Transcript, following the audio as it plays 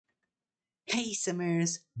Hey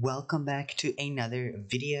Simmers, welcome back to another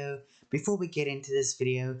video. Before we get into this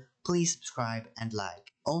video, please subscribe and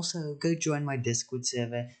like. Also, go join my Discord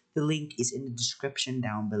server, the link is in the description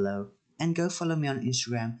down below. And go follow me on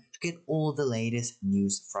Instagram to get all the latest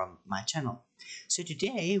news from my channel. So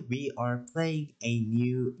today we are playing a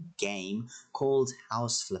new game called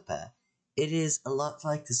House Flipper. It is a lot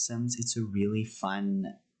like The Sims. It's a really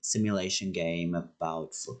fun simulation game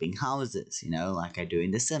about flipping houses, like I do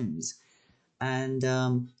in The Sims. And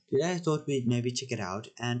today I thought we'd maybe check it out,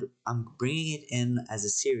 and I'm bringing it in as a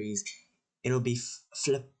series. It'll be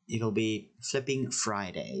flipping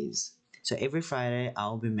Fridays. So every Friday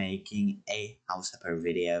I'll be making a house flipper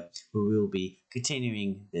video where we'll be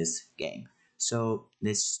continuing this game. So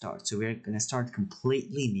let's start. So we're gonna start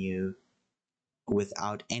completely new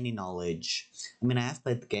without any knowledge. I mean, I have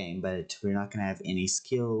played the game, but we're not gonna have any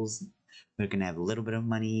skills. We're gonna have a little bit of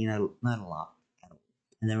money, not a lot,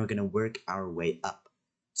 and then we're gonna work our way up.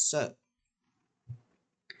 So,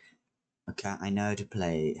 okay, I know how to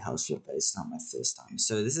play House Flipper. It's not my first time.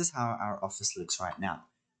 So this is how our office looks right now.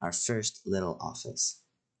 Our first little office.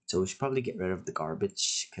 So we should probably get rid of the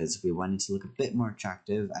garbage because we want it to look a bit more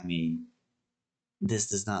attractive. I mean, this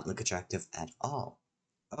does not look attractive at all.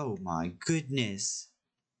 Oh my goodness.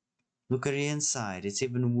 Look at the inside. It's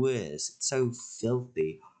even worse. It's so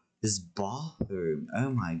filthy. This bathroom.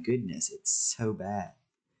 Oh my goodness. It's so bad.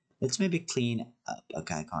 Let's maybe clean up.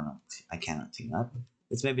 Okay, I cannot clean up.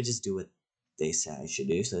 Let's maybe just do what they say I should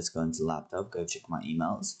do. So let's go into the laptop, go check my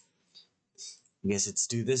emails. I guess let's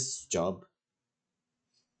do this job.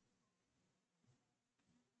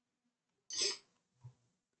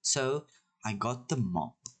 So I got the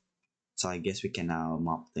mop. So I guess we can now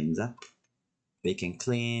mop things up. We can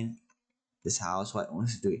clean this house. What I want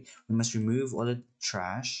to do? We must remove all the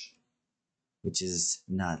trash, which is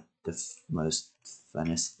not the most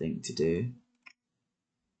funnest thing to do.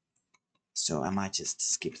 So I might just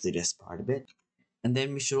skip through this part a bit. And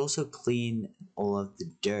then we should also clean all of the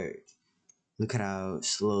dirt. Look at how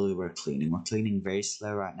slowly we're cleaning. We're cleaning very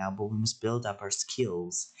slow right now, but we must build up our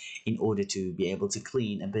skills in order to be able to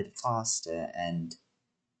clean a bit faster and,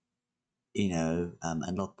 a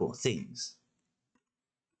lot more things.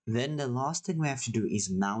 Then the last thing we have to do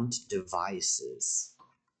is mount devices,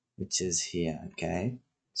 which is here, okay?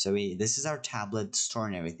 So this is our tablet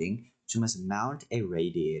storing everything. So we must mount a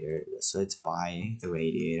radiator. So let's buy the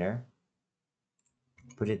radiator,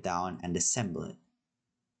 put it down, and assemble it.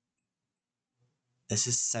 This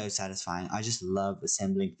is so satisfying. I just love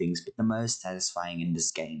assembling things, but the most satisfying in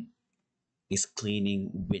this game is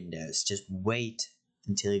cleaning windows. Just wait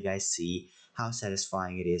until you guys see how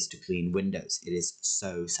satisfying it is to clean windows. It is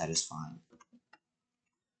so satisfying.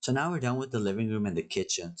 So now we're done with the living room and the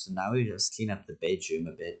kitchen. So now we just clean up the bedroom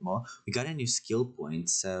a bit more. We got a new skill point.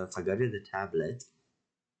 So if I go to the tablet,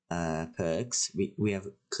 perks, we have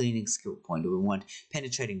cleaning skill point. We want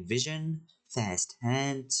penetrating vision, fast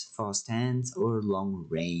hands, or long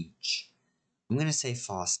range. I'm gonna say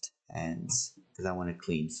fast hands because I want to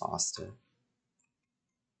clean faster,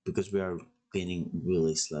 because we are cleaning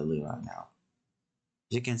really slowly right now.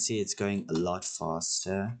 As you can see, it's going a lot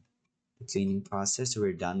faster, the cleaning process. So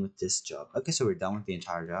we're done with this job. Okay, so we're done with the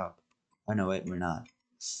entire job. Oh no, wait, we're not.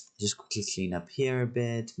 Just quickly clean up here a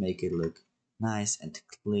bit, make it look nice and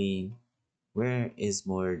clean. Where is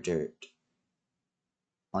more dirt?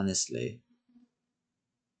 Honestly.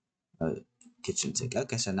 Oh, kitchen sink.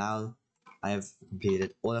 Okay, so now I have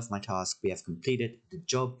completed all of my tasks. We have completed the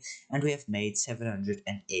job, and we have made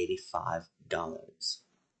 $785,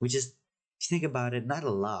 which is, if you think about it, not a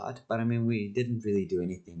lot, but I mean, we didn't really do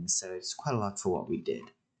anything, so it's quite a lot for what we did.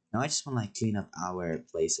 Now I just want to clean up our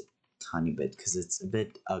place a tiny bit because it's a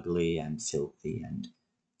bit ugly and filthy and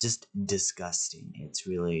just disgusting.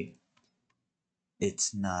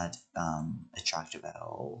 It's not attractive at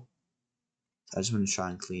all. So I just want to try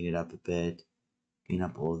and clean it up a bit, clean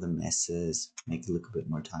up all the messes, make it look a bit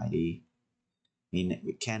more tidy. I mean,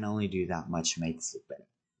 we can only do that much to make it look better.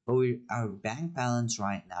 But our bank balance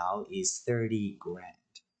right now is 30 grand,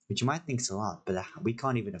 which you might think is a lot, but we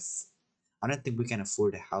can't even I don't think we can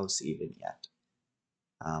afford a house even yet.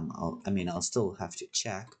 I'll still have to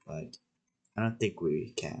check, but I don't think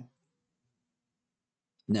we can.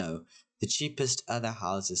 No, the cheapest other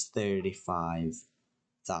house is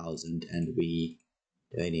 35,000, and we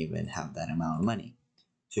don't even have that amount of money.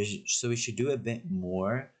 So we should do a bit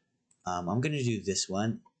more. I'm gonna do this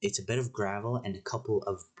one. It's a bit of gravel and a couple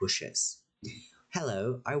of bushes.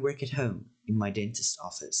 Hello, I work at home in my dentist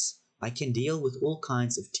office. I can deal with all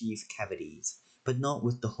kinds of teeth cavities, but not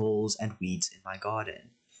with the holes and weeds in my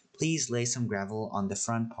garden. Please lay some gravel on the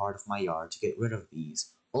front part of my yard to get rid of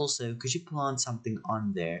these. Also, could you plant something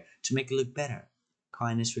on there to make it look better?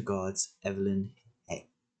 Kindness regards, Evelyn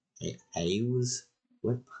Hayes.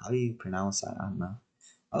 What? How do you pronounce that? I don't know.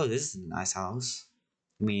 Oh, this is a nice house.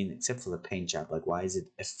 I mean, except for the paint job. Like, why is it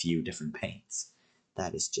a few different paints?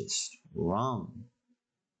 That is just wrong.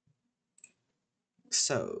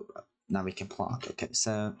 So, now we can plant. Okay,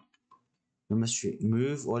 so we must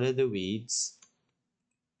remove all of the weeds.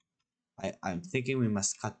 I'm thinking we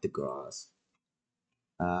must cut the grass.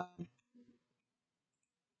 Uh,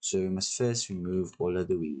 so we must first remove all of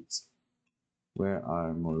the weeds. Where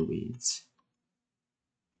are more weeds?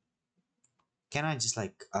 Can I just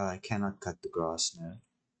like, I cannot cut the grass, no.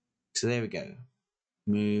 So there we go.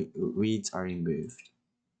 Weeds are removed.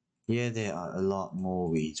 Here there are a lot more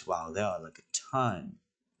weeds. Wow, there are like a ton.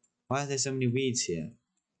 Why are there so many weeds here?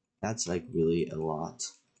 That's like really a lot.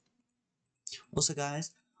 Also,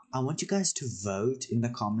 guys, I want you guys to vote in the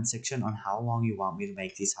comment section on how long you want me to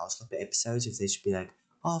make these house flipper episodes. If they should be like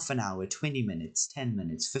half an hour, 20 minutes, 10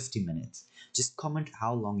 minutes, 50 minutes. Just comment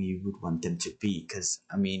how long you would want them to be, because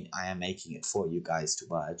I mean, I am making it for you guys to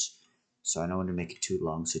watch. So I don't want to make it too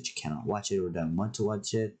long so that you cannot watch it or don't want to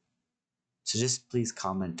watch it. So just please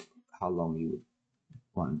comment how long you would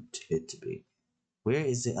want it to be. Where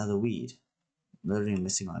is the other weed? Literally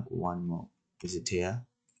missing like one more. Is it here?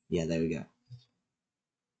 Yeah, there we go.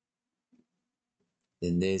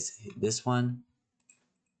 Then there's this one.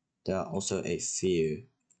 There are also a few.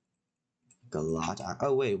 Like a lot.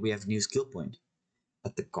 Oh wait, we have a new skill point.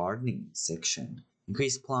 At the gardening section.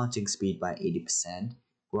 Increase planting speed by 80%.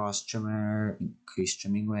 Grass trimmer, increase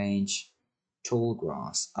trimming range. Tall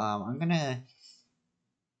grass. I'm gonna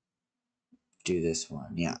do this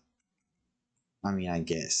one, yeah. I mean, I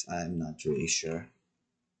guess. I'm not really sure.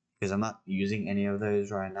 Because I'm not using any of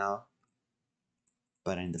those right now.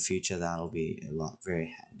 But in the future, that'll be a lot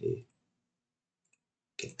very handy.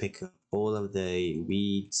 Okay, pick up all of the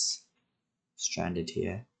weeds stranded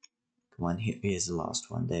here. Come on, here's the last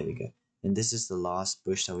one. There we go. And this is the last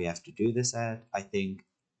bush that we have to do this at, I think.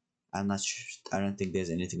 I'm not sure. I don't think there's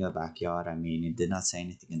anything in the backyard. I mean, it did not say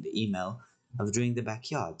anything in the email of doing the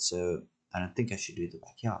backyard, so I don't think I should do the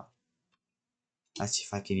backyard. Let's see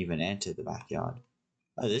if I can even enter the backyard.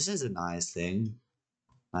 Oh, this is a nice thing.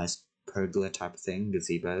 Nice pergola type of thing,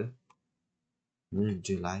 gazebo. I really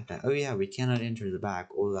do like that. Oh yeah, we cannot enter the back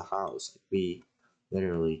or the house. We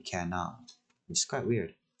literally cannot. It's quite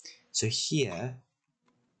weird. So here,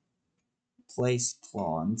 place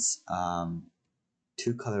plants,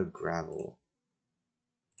 two color gravel.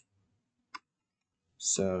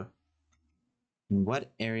 So in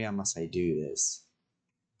what area must I do this?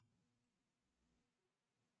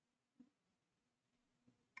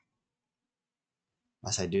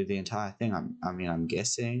 Must I do the entire thing? I mean, I'm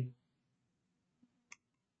guessing.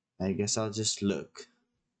 I guess I'll just look.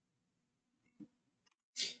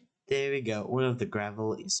 There we go. All of the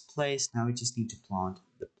gravel is placed. Now we just need to plant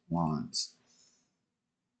the plants.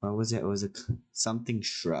 What was it? Was it something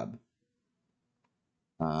shrub?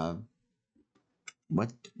 Uh,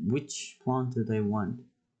 which plant do they want?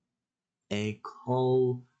 A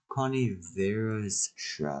coniferous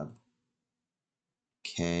shrub.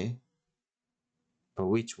 Okay. But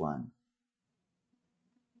which one?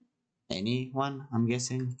 Any one, I'm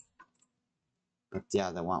guessing. But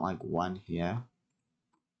yeah, they want like one here.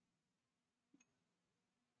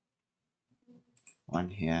 One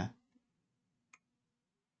here.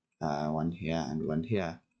 One here and one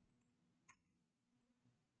here.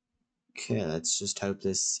 Okay, let's just hope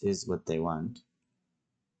this is what they want.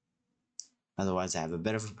 Otherwise, I have a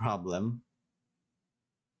bit of a problem.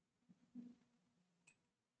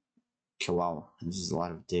 Okay, wow, this is a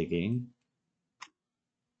lot of digging.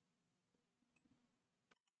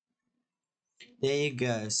 There you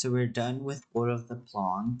go. So we're done with all of the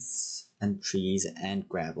plants and trees and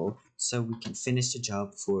gravel. So we can finish the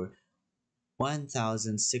job for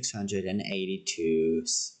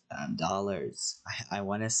 $1,682 dollars. I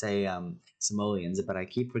want to say simoleons, but I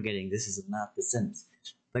keep forgetting this is not the Sims.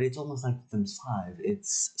 But it's almost like The Sims 5.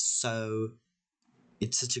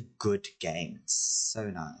 It's such a good game. It's so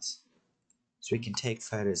nice. So we can take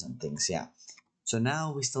photos and things, yeah. So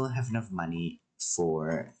now we still have enough money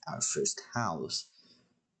for our first house.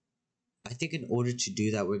 I think in order to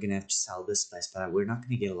do that, we're gonna have to sell this place, but we're not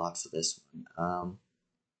gonna get a lot for this one.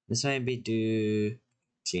 Let's maybe do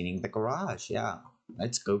cleaning the garage. Yeah,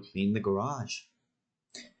 let's go clean the garage.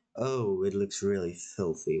 Oh, it looks really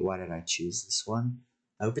filthy. Why did I choose this one?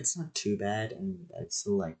 I hope it's not too bad and it's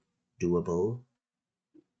still like doable.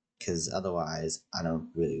 Because otherwise, I don't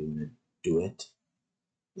really want to do it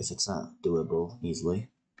if it's not doable easily.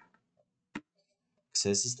 So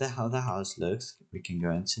this is how the house looks. We can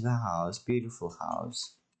go into the house. Beautiful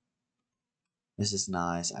house. This is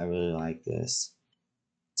nice. I really like this.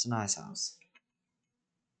 It's a nice house.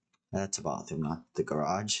 That's a bathroom, not the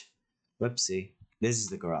garage. Whoopsie. This is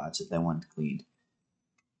the garage that they want cleaned.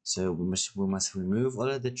 So we must remove all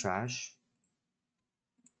of the trash.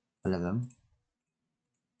 All of them.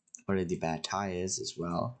 All of the bad tires as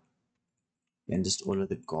well. And just all of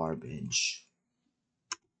the garbage.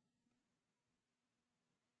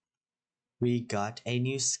 We got a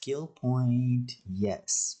new skill point.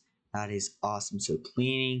 Yes. That is awesome. So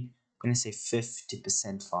cleaning. I'm gonna say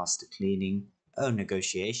 50% faster cleaning. Oh,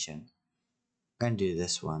 negotiation. I'm gonna do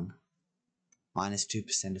this one.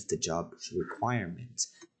 -2% of the job requirements.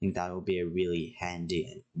 I think that will be a really handy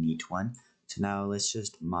and neat one. So now let's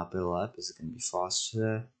just mop it all up. Is it going to be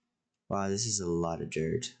faster? Wow, this is a lot of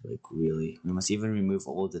dirt. Like, really. We must even remove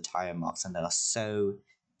all the tire marks, and there are so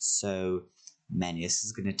many. This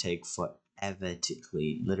is going to take forever to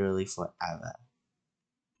clean. Literally forever.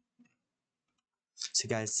 So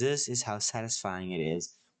guys, this is how satisfying it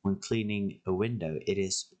is when cleaning a window. It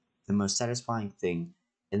is the most satisfying thing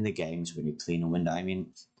in the games when you clean a window. I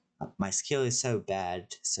mean, my skill is so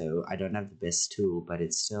bad, so I don't have the best tool, but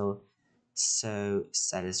it's still so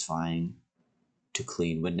satisfying to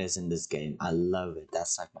clean windows in this game. I love it.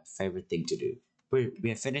 That's like my favorite thing to do. We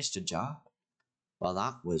have finished the job. Well,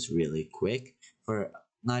 that was really quick for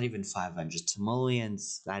not even 500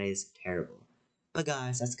 simoleons. That is terrible. But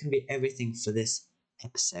guys, that's gonna be everything for this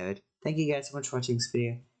episode. Thank you guys so much for watching this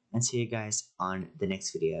video, and see you guys on the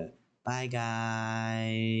next video. Bye,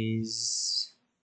 guys.